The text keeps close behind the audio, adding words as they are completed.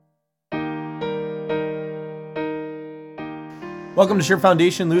Welcome to Sure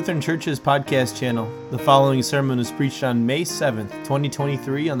Foundation Lutheran Church's podcast channel. The following sermon was preached on May 7th,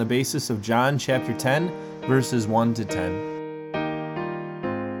 2023 on the basis of John chapter 10, verses 1 to 10.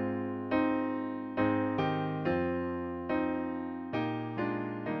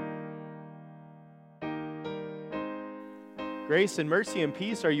 Grace and mercy and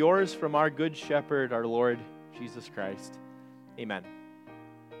peace are yours from our good shepherd, our Lord Jesus Christ. Amen.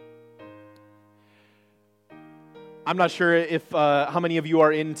 I'm not sure if how many of you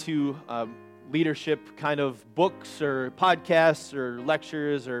are into leadership kind of books or podcasts or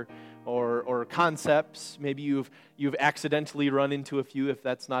lectures or concepts. Maybe you've accidentally run into a few if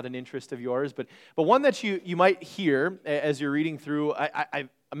that's not an interest of yours. But one that you might hear as you're reading through, I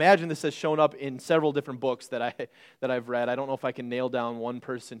imagine this has shown up in several different books that I've read. I don't know if I can nail down one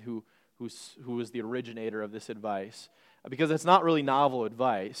person who was the originator of this advice, because it's not really novel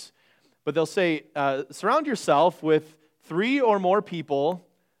advice. But they'll say, surround yourself with 3 or more people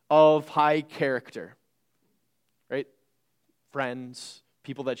of high character, right? Friends,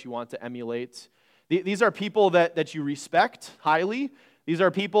 people that you want to emulate. These are people that you respect highly. These are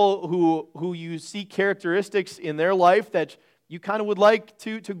people who you see characteristics in their life that you kind of would like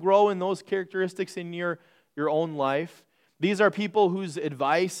to grow in those characteristics in your own life. These are people whose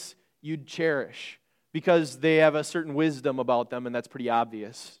advice you'd cherish because they have a certain wisdom about them, and that's pretty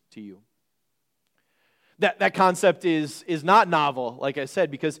obvious to you. That concept is not novel, like I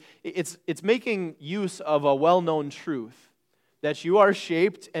said, because it's making use of a well-known truth that you are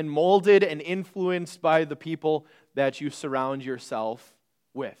shaped and molded and influenced by the people that you surround yourself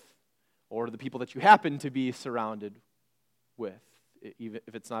with, or the people that you happen to be surrounded with, even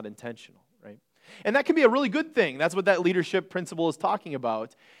if it's not intentional, right? And that can be a really good thing. That's what that leadership principle is talking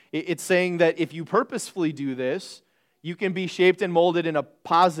about. It's saying that if you purposefully do this, you can be shaped and molded in a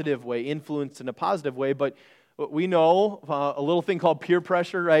positive way, influenced in a positive way, but we know a little thing called peer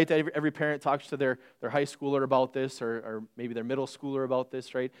pressure, right? Every parent talks to their high schooler about this, or maybe their middle schooler about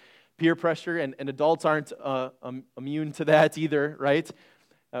this, right? Peer pressure, and adults aren't immune to that either, right?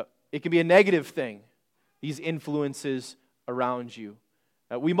 It can be a negative thing, these influences around you.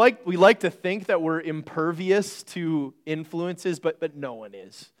 We like to think that we're impervious to influences, but no one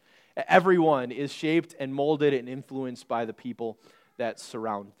is. Everyone is shaped and molded and influenced by the people that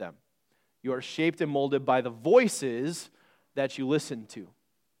surround them. You are shaped and molded by the voices that you listen to.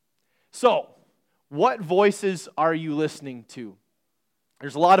 So, what voices are you listening to?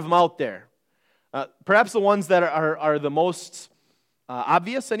 There's a lot of them out there. Perhaps the ones that are the most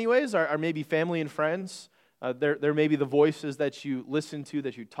obvious anyways are maybe family and friends. They're maybe the voices that you listen to,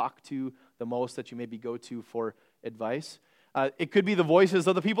 that you talk to the most, that you maybe go to for advice. It could be the voices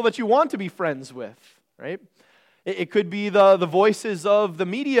of the people that you want to be friends with, right? It could be the voices of the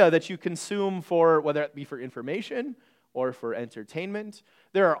media that you consume for, whether it be for information or for entertainment.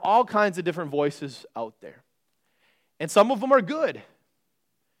 There are all kinds of different voices out there. And some of them are good,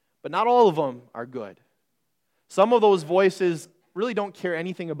 but not all of them are good. Some of those voices really don't care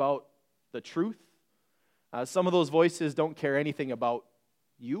anything about the truth. Some of those voices don't care anything about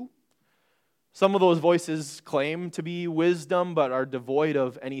you. Some of those voices claim to be wisdom, but are devoid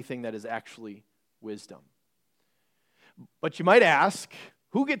of anything that is actually wisdom. But you might ask,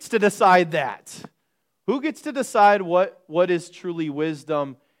 who gets to decide that? Who gets to decide what is truly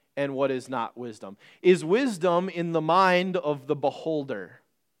wisdom and what is not wisdom? Is wisdom in the mind of the beholder?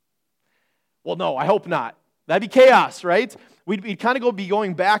 Well, no, I hope not. That'd be chaos, right? We'd kind of be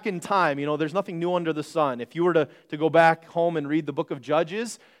going back in time. You know, there's nothing new under the sun. If you were to go back home and read the book of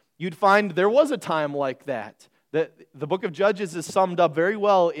Judges, you'd find there was a time like that. The book of Judges is summed up very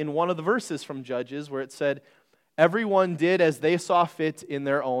well in one of the verses from Judges where it said, everyone did as they saw fit in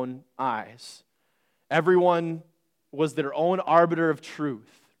their own eyes. Everyone was their own arbiter of truth,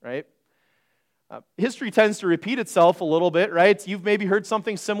 right? History tends to repeat itself a little bit, right? You've maybe heard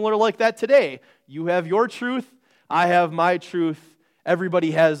something similar like that today. You have your truth, I have my truth,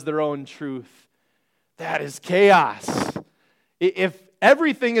 everybody has their own truth. That is chaos. If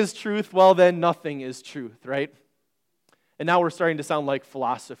everything is truth, well then nothing is truth, right? And now we're starting to sound like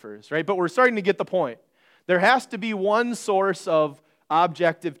philosophers, right? But we're starting to get the point. There has to be one source of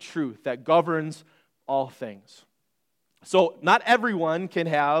objective truth that governs all things. So not everyone can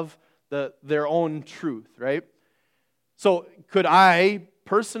have their own truth, right? So could I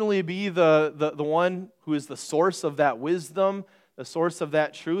personally be the one who is the source of that wisdom, the source of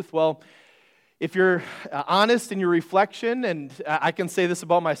that truth? Well, if you're honest in your reflection, and I can say this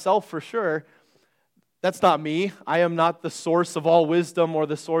about myself for sure, that's not me. I am not the source of all wisdom or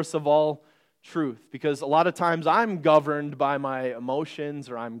the source of all truth, because a lot of times I'm governed by my emotions,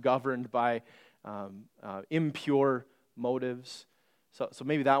 or I'm governed by impure motives. So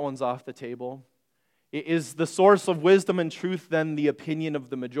maybe that one's off the table. Is the source of wisdom and truth then the opinion of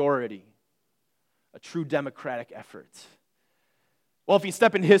the majority? A true democratic effort? Well, if you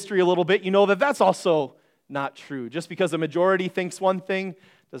step in history a little bit, you know that that's also not true. Just because a majority thinks one thing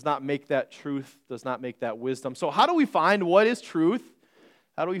does not make that truth, does not make that wisdom. So how do we find what is truth?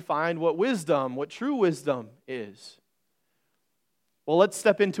 How do we find what wisdom, what true wisdom is? Well, let's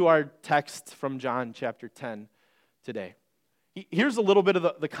step into our text from John chapter 10 today. Here's a little bit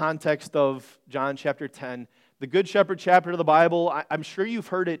of the context of John chapter 10, the Good Shepherd chapter of the Bible. I'm sure you've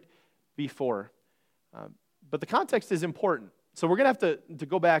heard it before, but the context is important. So we're going to have to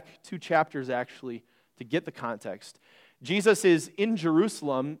go back 2 chapters, actually, to get the context. Jesus is in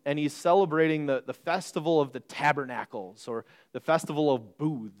Jerusalem, and he's celebrating the festival of the tabernacles, or the festival of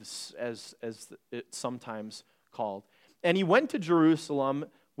booths, as it's sometimes called. And he went to Jerusalem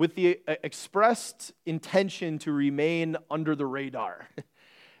with the expressed intention to remain under the radar.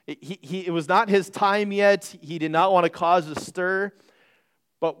 It was not his time yet. He did not want to cause a stir.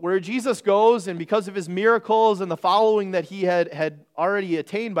 But where Jesus goes, and because of his miracles and the following that he had already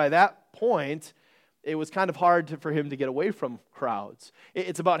attained by that point, it was kind of hard for him to get away from crowds.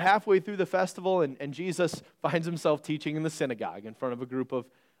 It's about halfway through the festival, and Jesus finds himself teaching in the synagogue in front of a group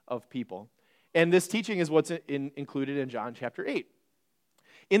of people. And this teaching is what's included in John chapter 8.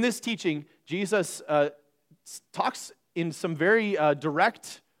 In this teaching, Jesus talks in some very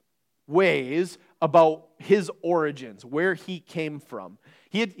direct ways about his origins, where he came from.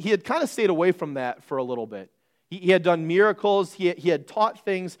 He had kind of stayed away from that for a little bit. He had done miracles, he had taught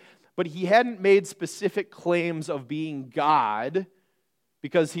things, but he hadn't made specific claims of being God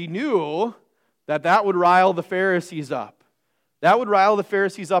because he knew that would rile the Pharisees up. That would rile the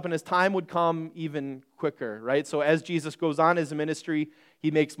Pharisees up, and his time would come even quicker, right? So as Jesus goes on his ministry,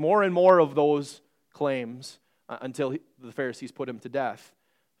 he makes more and more of those claims until the Pharisees put him to death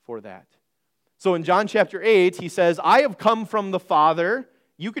for that. So in John chapter 8, he says, I have come from the Father.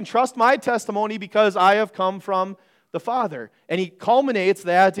 You can trust my testimony because I have come from the Father. And he culminates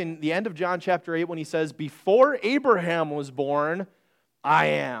that in the end of John chapter 8 when he says, before Abraham was born, I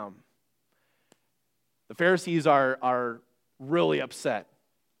am. The Pharisees are really upset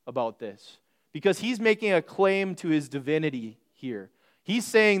about this because he's making a claim to his divinity here. He's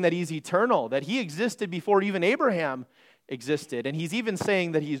saying that he's eternal, that he existed before even Abraham existed. And he's even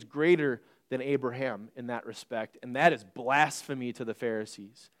saying that he's greater than Abraham in that respect. And that is blasphemy to the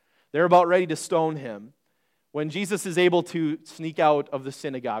Pharisees. They're about ready to stone him. When Jesus is able to sneak out of the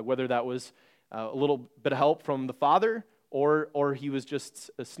synagogue, whether that was a little bit of help from the Father or he was just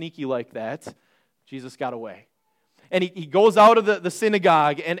sneaky like that, Jesus got away. And he goes out of the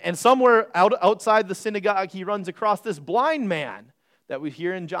synagogue, and somewhere outside the synagogue, he runs across this blind man that we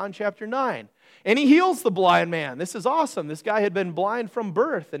hear in John chapter 9. And he heals the blind man. This is awesome. This guy had been blind from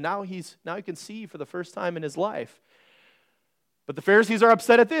birth, and now he can see for the first time in his life. But the Pharisees are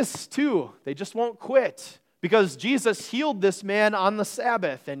upset at this too. They just won't quit because Jesus healed this man on the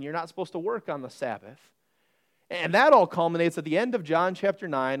Sabbath, and you're not supposed to work on the Sabbath. And that all culminates at the end of John chapter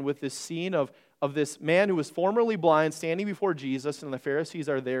 9 with this scene of this man who was formerly blind standing before Jesus, and the Pharisees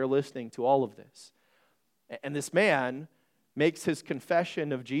are there listening to all of this. And this man makes his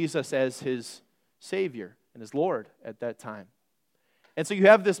confession of Jesus as his Savior and his Lord at that time. And so you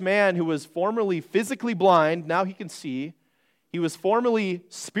have this man who was formerly physically blind, now he can see. He was formerly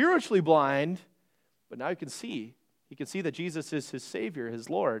spiritually blind, but now he can see. He can see that Jesus is his Savior, his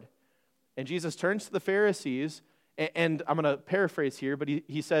Lord. And Jesus turns to the Pharisees, and I'm going to paraphrase here, but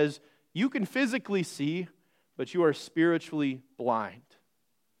he says, you can physically see, but you are spiritually blind.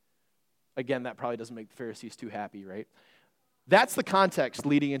 Again, that probably doesn't make the Pharisees too happy, right? That's the context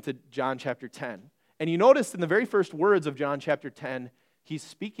leading into John chapter 10. And you notice in the very first words of John chapter 10, he's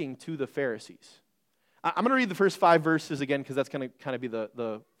speaking to the Pharisees. I'm going to read the first 5 verses again because that's going to kind of be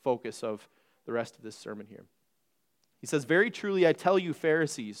the focus of the rest of this sermon here. He says, very truly I tell you,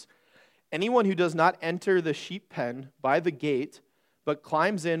 Pharisees, anyone who does not enter the sheep pen by the gate, but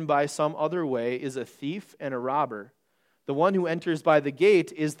climbs in by some other way is a thief and a robber. The one who enters by the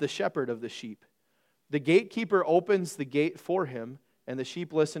gate is the shepherd of the sheep. The gatekeeper opens the gate for him, and the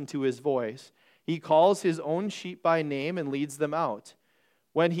sheep listen to his voice. He calls his own sheep by name and leads them out.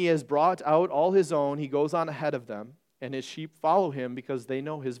 When he has brought out all his own, he goes on ahead of them, and his sheep follow him because they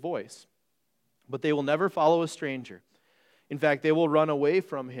know his voice. But they will never follow a stranger. In fact, they will run away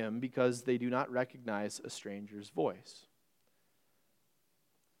from him because they do not recognize a stranger's voice.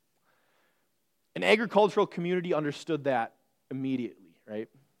 An agricultural community understood that immediately, right?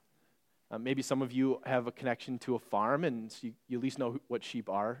 Maybe some of you have a connection to a farm, and so you at least know what sheep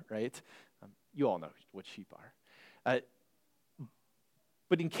are, right? You all know what sheep are. Uh,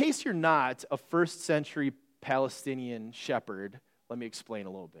 but in case you're not a first century Palestinian shepherd, let me explain a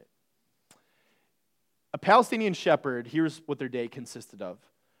little bit. A Palestinian shepherd, here's what their day consisted of.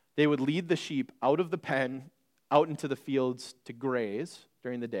 They would lead the sheep out of the pen, out into the fields to graze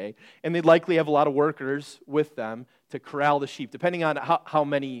during the day, and they'd likely have a lot of workers with them to corral the sheep, depending on how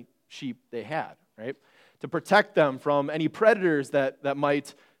many sheep they had, right? To protect them from any predators that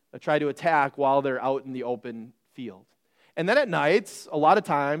might try to attack while they're out in the open field. And then at nights, a lot of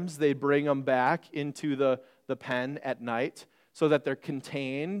times they'd bring them back into the pen at night so that they're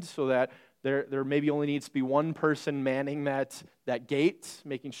contained, so that there maybe only needs to be one person manning that gate,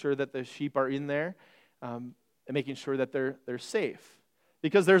 making sure that the sheep are in there, and making sure that they're safe.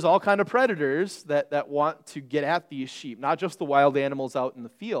 Because there's all kind of predators that want to get at these sheep, not just the wild animals out in the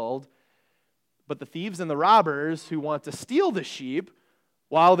field, but the thieves and the robbers who want to steal the sheep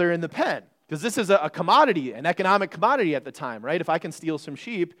while they're in the pen. Because this is a commodity, an economic commodity at the time, right? If I can steal some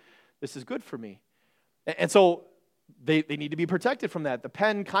sheep, this is good for me. And so they need to be protected from that. The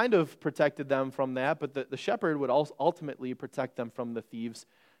pen kind of protected them from that, but the shepherd would also ultimately protect them from the thieves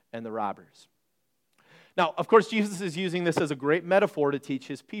and the robbers. Now, of course, Jesus is using this as a great metaphor to teach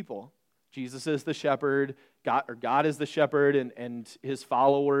his people. Jesus is the shepherd, God is the shepherd, and his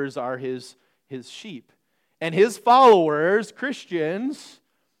followers are his sheep. And his followers, Christians,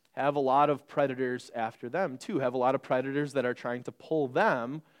 have a lot of predators after them too, have a lot of predators that are trying to pull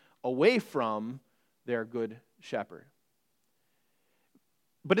them away from their good shepherd.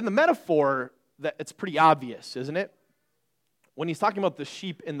 But in the metaphor, it's pretty obvious, isn't it? When he's talking about the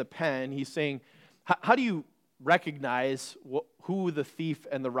sheep in the pen, he's saying, how do you recognize who the thief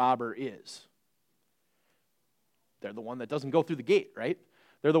and the robber is? They're the one that doesn't go through the gate, right?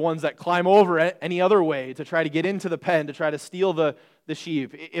 They're the ones that climb over any other way to try to get into the pen, to try to steal the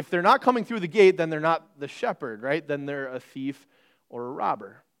sheep. If they're not coming through the gate, then they're not the shepherd, right? Then they're a thief or a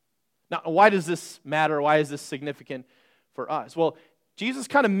robber. Now, why does this matter? Why is this significant for us? Well, Jesus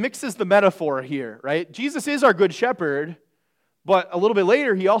kind of mixes the metaphor here, right? Jesus is our good shepherd, but a little bit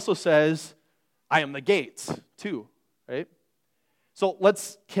later he also says, I am the gates too, right? So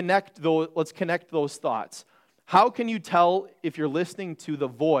let's connect those thoughts. How can you tell if you're listening to the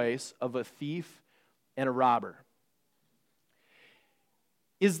voice of a thief and a robber?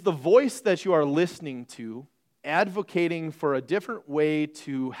 Is the voice that you are listening to advocating for a different way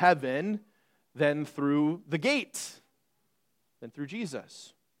to heaven than through the gate, than through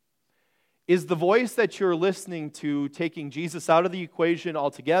Jesus? Is the voice that you're listening to taking Jesus out of the equation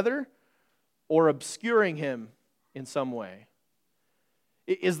altogether or obscuring him in some way?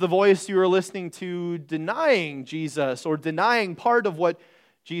 Is the voice you are listening to denying Jesus or denying part of what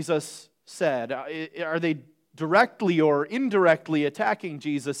Jesus said? Are they directly or indirectly attacking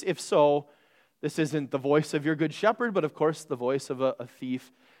Jesus? If so, this isn't the voice of your good shepherd, but of course the voice of a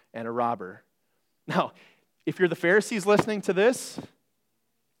thief and a robber. Now, if you're the Pharisees listening to this,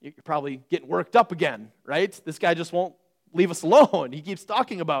 you're probably getting worked up again, right? This guy just won't leave us alone. He keeps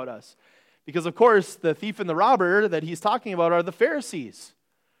talking about us. Because, of course, the thief and the robber that he's talking about are the Pharisees.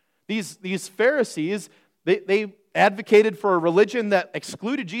 These Pharisees, they advocated for a religion that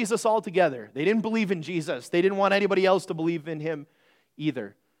excluded Jesus altogether. They didn't believe in Jesus. They didn't want anybody else to believe in him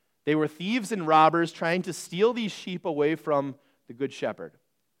either. They were thieves and robbers trying to steal these sheep away from the good shepherd.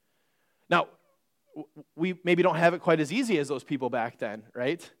 Now, we maybe don't have it quite as easy as those people back then,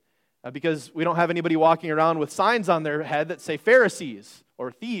 right? Because we don't have anybody walking around with signs on their head that say Pharisees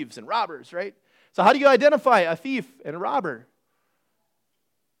or thieves and robbers, right? So how do you identify a thief and a robber?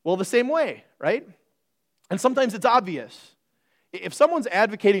 Well, the same way, right? And sometimes it's obvious. If someone's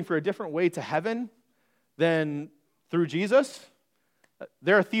advocating for a different way to heaven than through Jesus,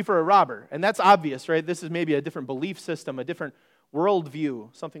 they're a thief or a robber. And that's obvious, right? This is maybe a different belief system, a different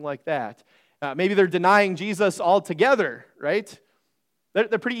worldview, something like that. Maybe they're denying Jesus altogether, right? They're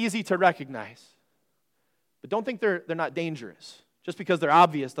pretty easy to recognize. But don't think they're not dangerous. Just because they're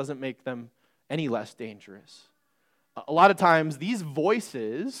obvious doesn't make them any less dangerous. A lot of times, these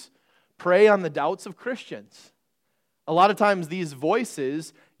voices prey on the doubts of Christians. A lot of times, these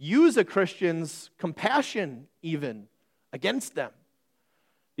voices use a Christian's compassion even against them.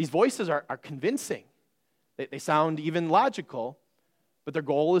 These voices are convincing. They sound even logical, but their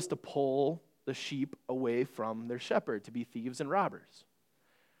goal is to pull the sheep away from their shepherd, to be thieves and robbers.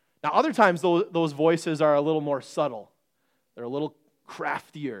 Now, other times, those voices are a little more subtle. They're a little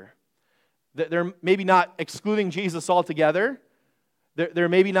craftier. They're maybe not excluding Jesus altogether. They're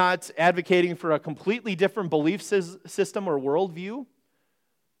maybe not advocating for a completely different belief system or worldview.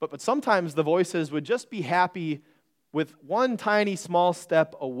 But sometimes the voices would just be happy with one tiny small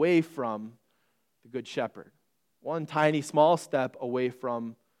step away from the Good Shepherd. one tiny small step away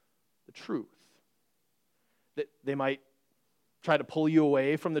from the truth. They might try to pull you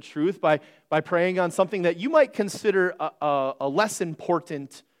away from the truth by preying on something that you might consider a less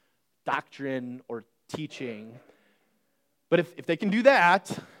important doctrine or teaching. But if they can do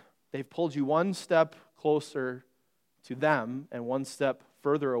that, they've pulled you one step closer to them and one step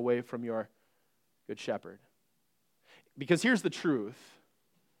further away from your good shepherd. Because here's the truth.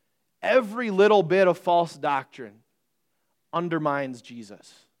 Every little bit of false doctrine undermines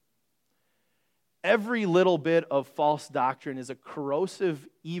Jesus. Every little bit of false doctrine is a corrosive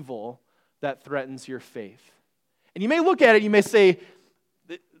evil that threatens your faith. And you may look at it, you may say,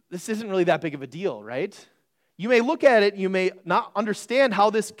 this isn't really that big of a deal, right? You may look at it, you may not understand how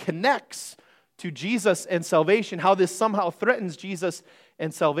this connects to Jesus and salvation, how this somehow threatens Jesus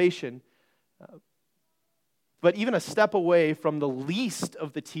and salvation. But even a step away from the least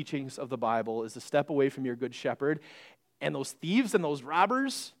of the teachings of the Bible is a step away from your good shepherd. And those thieves and those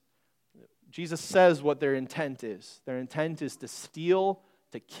robbers, Jesus says what their intent is. Their intent is to steal,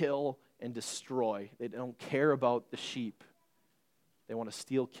 to kill, and destroy. They don't care about the sheep. They want to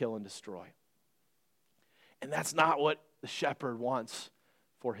steal, kill, and destroy. And that's not what the shepherd wants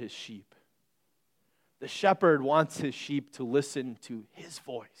for his sheep. The shepherd wants his sheep to listen to his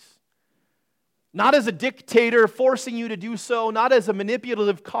voice. Not as a dictator forcing you to do so, not as a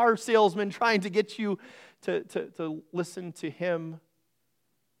manipulative car salesman trying to get you to listen to him.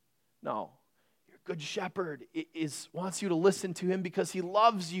 No. Your good shepherd wants you to listen to him because he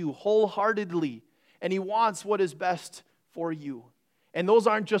loves you wholeheartedly and he wants what is best for you. And those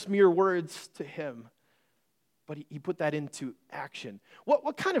aren't just mere words to him, but he put that into action.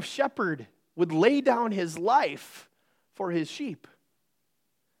 What kind of shepherd would lay down his life for his sheep?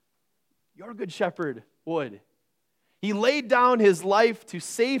 Your good shepherd would. He laid down his life to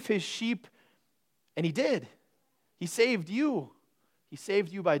save his sheep, and he did. He saved you. He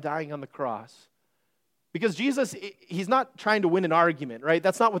saved you by dying on the cross. Because Jesus, he's not trying to win an argument, right?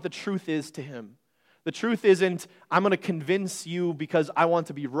 That's not what the truth is to him. The truth isn't, I'm going to convince you because I want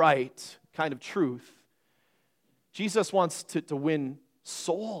to be right kind of truth. Jesus wants to win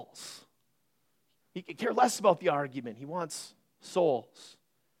souls. He could care less about the argument. He wants souls.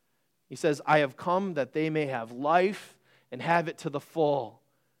 He says, I have come that they may have life and have it to the full.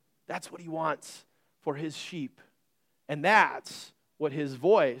 That's what he wants for his sheep. And that's what his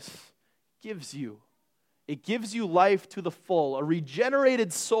voice gives you. It gives you life to the full, a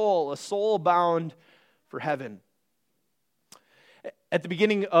regenerated soul, a soul bound for heaven. At the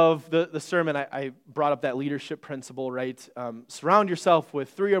beginning of the sermon, I brought up that leadership principle, right? Surround yourself with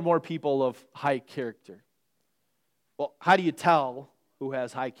 3 or more people of high character. Well, how do you tell who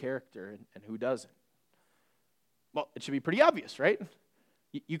has high character and who doesn't? Well, it should be pretty obvious, right?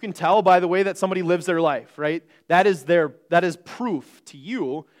 You can tell by the way that somebody lives their life, right? That is proof to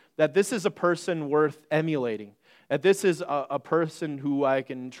you that this is a person worth emulating, that this is a person who I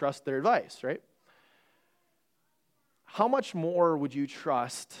can trust their advice, right? How much more would you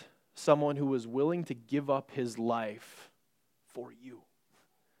trust someone who was willing to give up his life for you?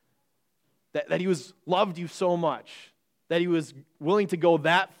 That he loved you so much, that he was willing to go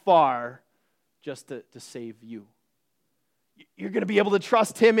that far just to save you. You're going to be able to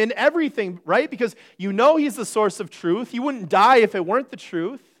trust him in everything, right? Because you know he's the source of truth. He wouldn't die if it weren't the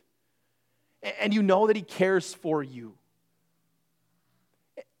truth. And you know that he cares for you.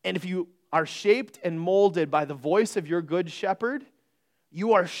 And if you are shaped and molded by the voice of your good shepherd,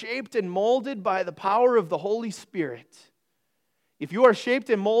 you are shaped and molded by the power of the Holy Spirit. If you are shaped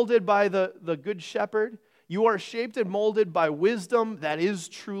and molded by the good shepherd, you are shaped and molded by wisdom that is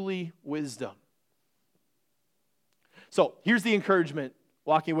truly wisdom. So here's the encouragement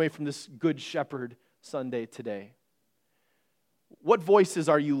walking away from this Good Shepherd Sunday today. What voices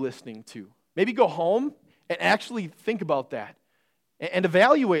are you listening to? Maybe go home and actually think about that and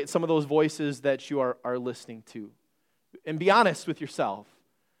evaluate some of those voices that you are listening to. And be honest with yourself.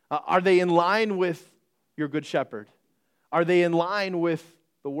 Are they in line with your Good Shepherd? Are they in line with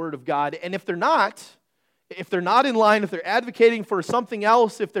the Word of God? And if they're not in line, if they're advocating for something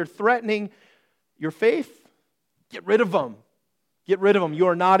else, if they're threatening your faith, get rid of them. Get rid of them. You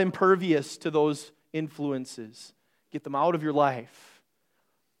are not impervious to those influences. Get them out of your life.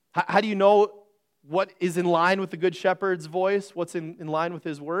 How do you know what is in line with the Good Shepherd's voice? What's in line with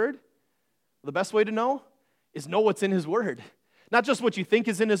his word? The best way to know is know what's in his word. Not just what you think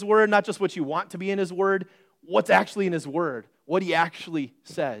is in his word, not just what you want to be in his word, what's actually in his word, what he actually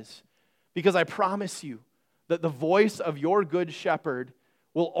says. Because I promise you that the voice of your Good Shepherd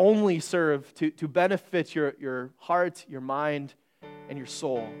will only serve to benefit your heart, your mind, and your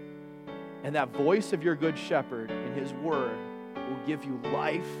soul. And that voice of your good shepherd in his word will give you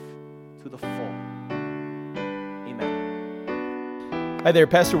life to the full. Amen. Hi there,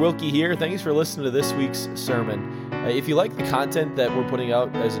 Pastor Wilkie here. Thanks for listening to this week's sermon. If you like the content that we're putting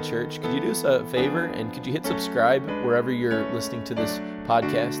out as a church, could you do us a favor and could you hit subscribe wherever you're listening to this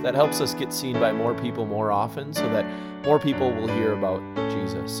podcast? That helps us get seen by more people more often so that more people will hear about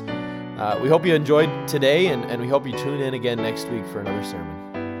Jesus. We hope you enjoyed today, and we hope you tune in again next week for another sermon.